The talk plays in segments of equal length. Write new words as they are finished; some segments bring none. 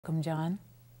Welcome, John.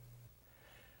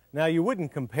 Now, you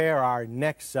wouldn't compare our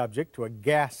next subject to a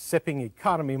gas-sipping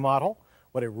economy model.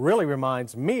 What it really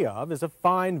reminds me of is a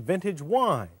fine vintage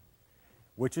wine,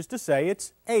 which is to say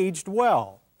it's aged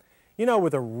well. You know,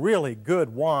 with a really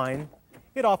good wine,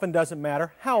 it often doesn't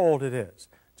matter how old it is,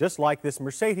 just like this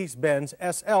Mercedes-Benz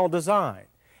SL design.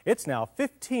 It's now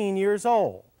 15 years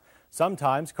old.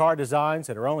 Sometimes car designs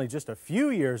that are only just a few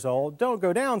years old don't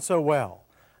go down so well.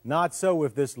 Not so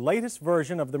with this latest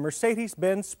version of the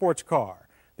Mercedes-Benz sports car,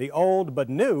 the old but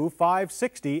new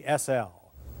 560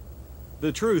 SL.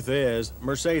 The truth is,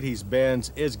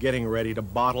 Mercedes-Benz is getting ready to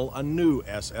bottle a new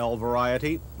SL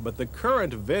variety, but the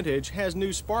current vintage has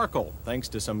new sparkle thanks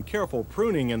to some careful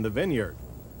pruning in the vineyard.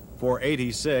 For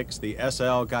 '86, the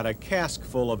SL got a cask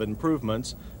full of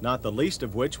improvements, not the least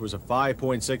of which was a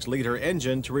 5.6-liter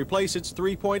engine to replace its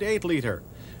 3.8-liter.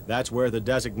 That's where the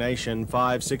designation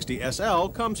 560 SL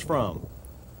comes from.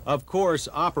 Of course,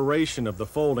 operation of the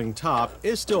folding top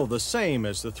is still the same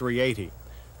as the 380.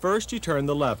 First, you turn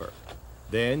the lever.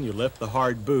 Then you lift the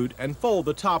hard boot and fold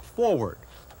the top forward.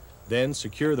 Then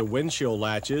secure the windshield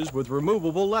latches with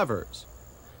removable levers.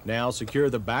 Now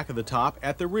secure the back of the top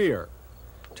at the rear.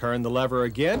 Turn the lever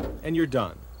again and you're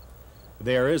done.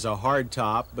 There is a hard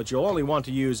top, but you'll only want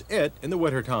to use it in the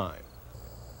wintertime.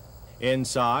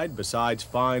 Inside, besides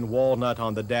fine walnut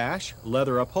on the dash,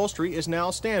 leather upholstery is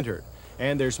now standard,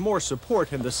 and there's more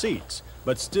support in the seats,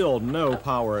 but still no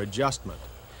power adjustment.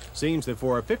 Seems that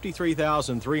for a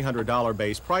 $53,300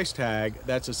 base price tag,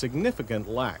 that's a significant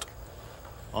lack.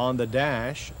 On the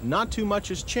dash, not too much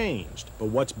has changed, but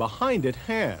what's behind it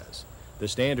has. The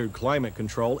standard climate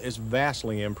control is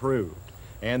vastly improved,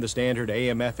 and the standard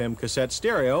AM/FM cassette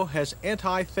stereo has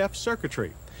anti-theft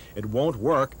circuitry. It won't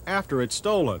work after it's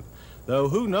stolen, though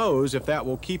who knows if that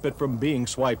will keep it from being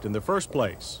swiped in the first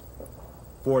place.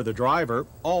 For the driver,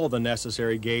 all the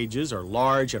necessary gauges are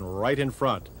large and right in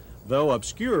front, though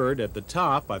obscured at the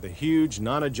top by the huge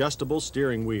non-adjustable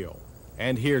steering wheel.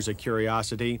 And here's a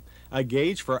curiosity, a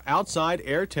gauge for outside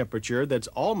air temperature that's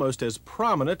almost as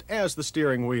prominent as the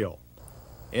steering wheel.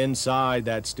 Inside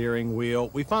that steering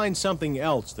wheel, we find something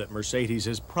else that Mercedes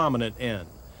is prominent in,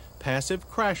 passive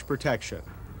crash protection.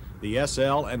 The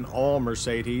SL and all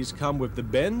Mercedes come with the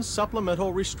Benz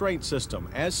Supplemental Restraint System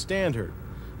as standard.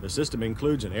 The system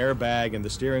includes an airbag in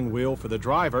the steering wheel for the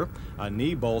driver, a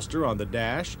knee bolster on the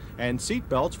dash, and seat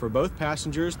belts for both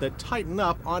passengers that tighten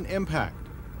up on impact.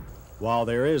 While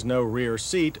there is no rear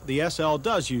seat, the SL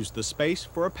does use the space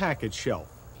for a package shelf.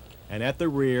 And at the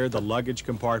rear, the luggage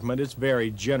compartment is very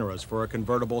generous for a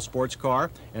convertible sports car,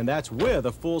 and that's with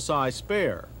a full-size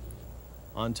spare.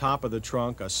 On top of the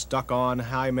trunk, a stuck-on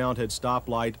high-mounted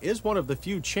stoplight is one of the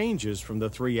few changes from the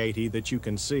 380 that you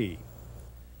can see.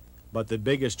 But the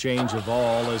biggest change of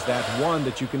all is that one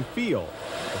that you can feel,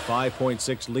 the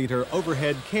 5.6-liter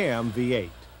overhead cam V8.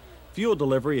 Fuel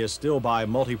delivery is still by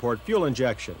multi-port fuel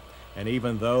injection, and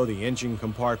even though the engine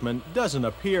compartment doesn't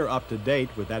appear up to date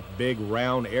with that big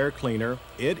round air cleaner,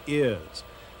 it is.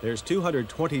 There's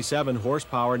 227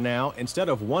 horsepower now instead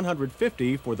of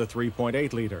 150 for the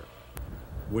 3.8-liter,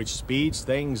 which speeds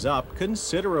things up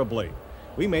considerably.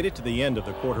 We made it to the end of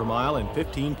the quarter mile in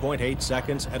 15.8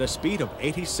 seconds at a speed of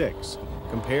 86,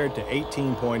 compared to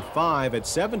 18.5 at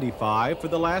 75 for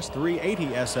the last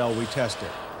 380 SL we tested.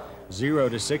 0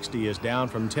 to 60 is down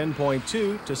from 10.2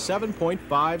 to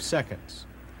 7.5 seconds.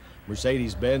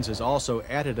 Mercedes-Benz has also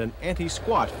added an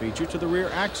anti-squat feature to the rear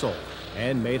axle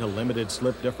and made a limited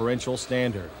slip differential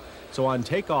standard. So on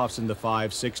takeoffs in the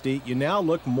 560, you now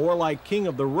look more like king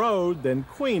of the road than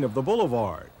queen of the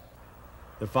boulevard.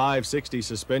 The 560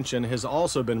 suspension has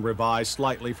also been revised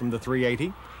slightly from the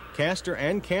 380. Caster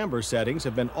and camber settings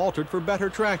have been altered for better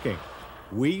tracking.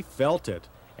 We felt it,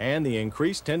 and the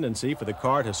increased tendency for the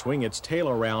car to swing its tail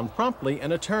around promptly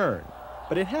in a turn.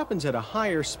 But it happens at a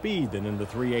higher speed than in the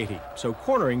 380, so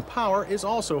cornering power is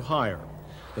also higher.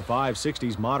 The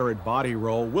 560's moderate body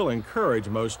roll will encourage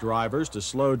most drivers to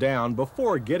slow down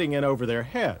before getting in over their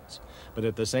heads. But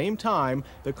at the same time,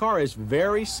 the car is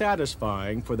very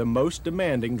satisfying for the most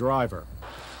demanding driver.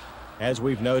 As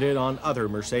we've noted on other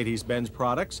Mercedes-Benz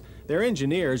products, their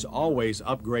engineers always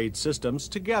upgrade systems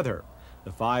together.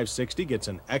 The 560 gets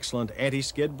an excellent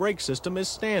anti-skid brake system as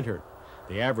standard.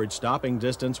 The average stopping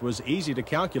distance was easy to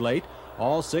calculate.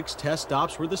 All 6 test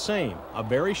stops were the same, a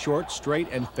very short, straight,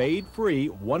 and fade-free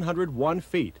 101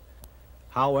 feet.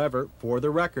 However, for the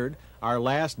record, our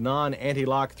last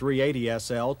non-anti-lock 380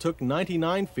 SL took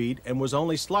 99 feet and was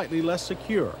only slightly less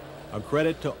secure, a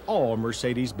credit to all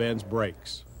Mercedes-Benz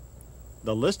brakes.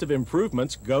 The list of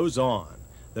improvements goes on.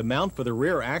 The mount for the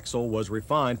rear axle was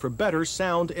refined for better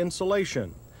sound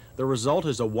insulation. The result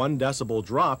is a 1 decibel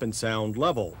drop in sound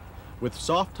level. With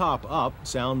soft top up,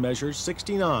 sound measures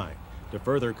 69 to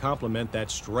further complement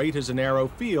that straight as an arrow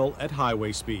feel at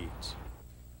highway speeds.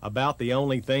 About the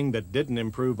only thing that didn't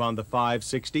improve on the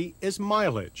 560 is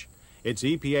mileage. It's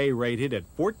EPA rated at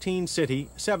 14 city,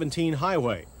 17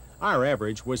 highway. Our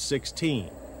average was 16.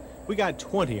 We got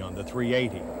 20 on the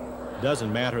 380.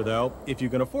 Doesn't matter though, if you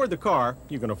can afford the car,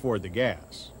 you can afford the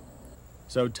gas.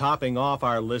 So topping off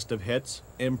our list of hits,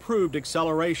 improved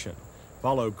acceleration,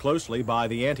 followed closely by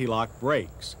the anti-lock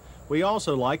brakes. We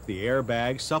also like the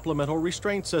airbag supplemental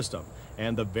restraint system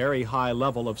and the very high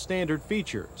level of standard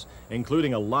features,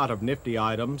 including a lot of nifty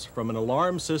items from an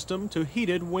alarm system to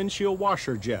heated windshield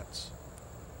washer jets.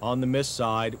 On the miss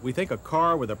side, we think a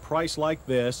car with a price like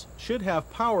this should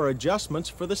have power adjustments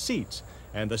for the seats,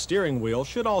 and the steering wheel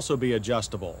should also be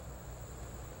adjustable.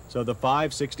 So the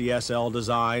 560 SL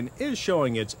design is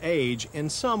showing its age in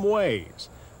some ways,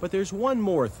 but there's one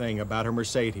more thing about a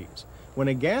Mercedes. When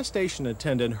a gas station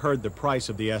attendant heard the price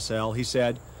of the SL, he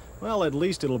said, well, at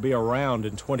least it'll be around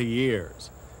in 20 years.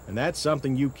 And that's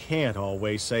something you can't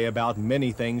always say about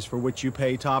many things for which you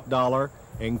pay top dollar,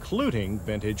 including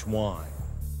vintage wine.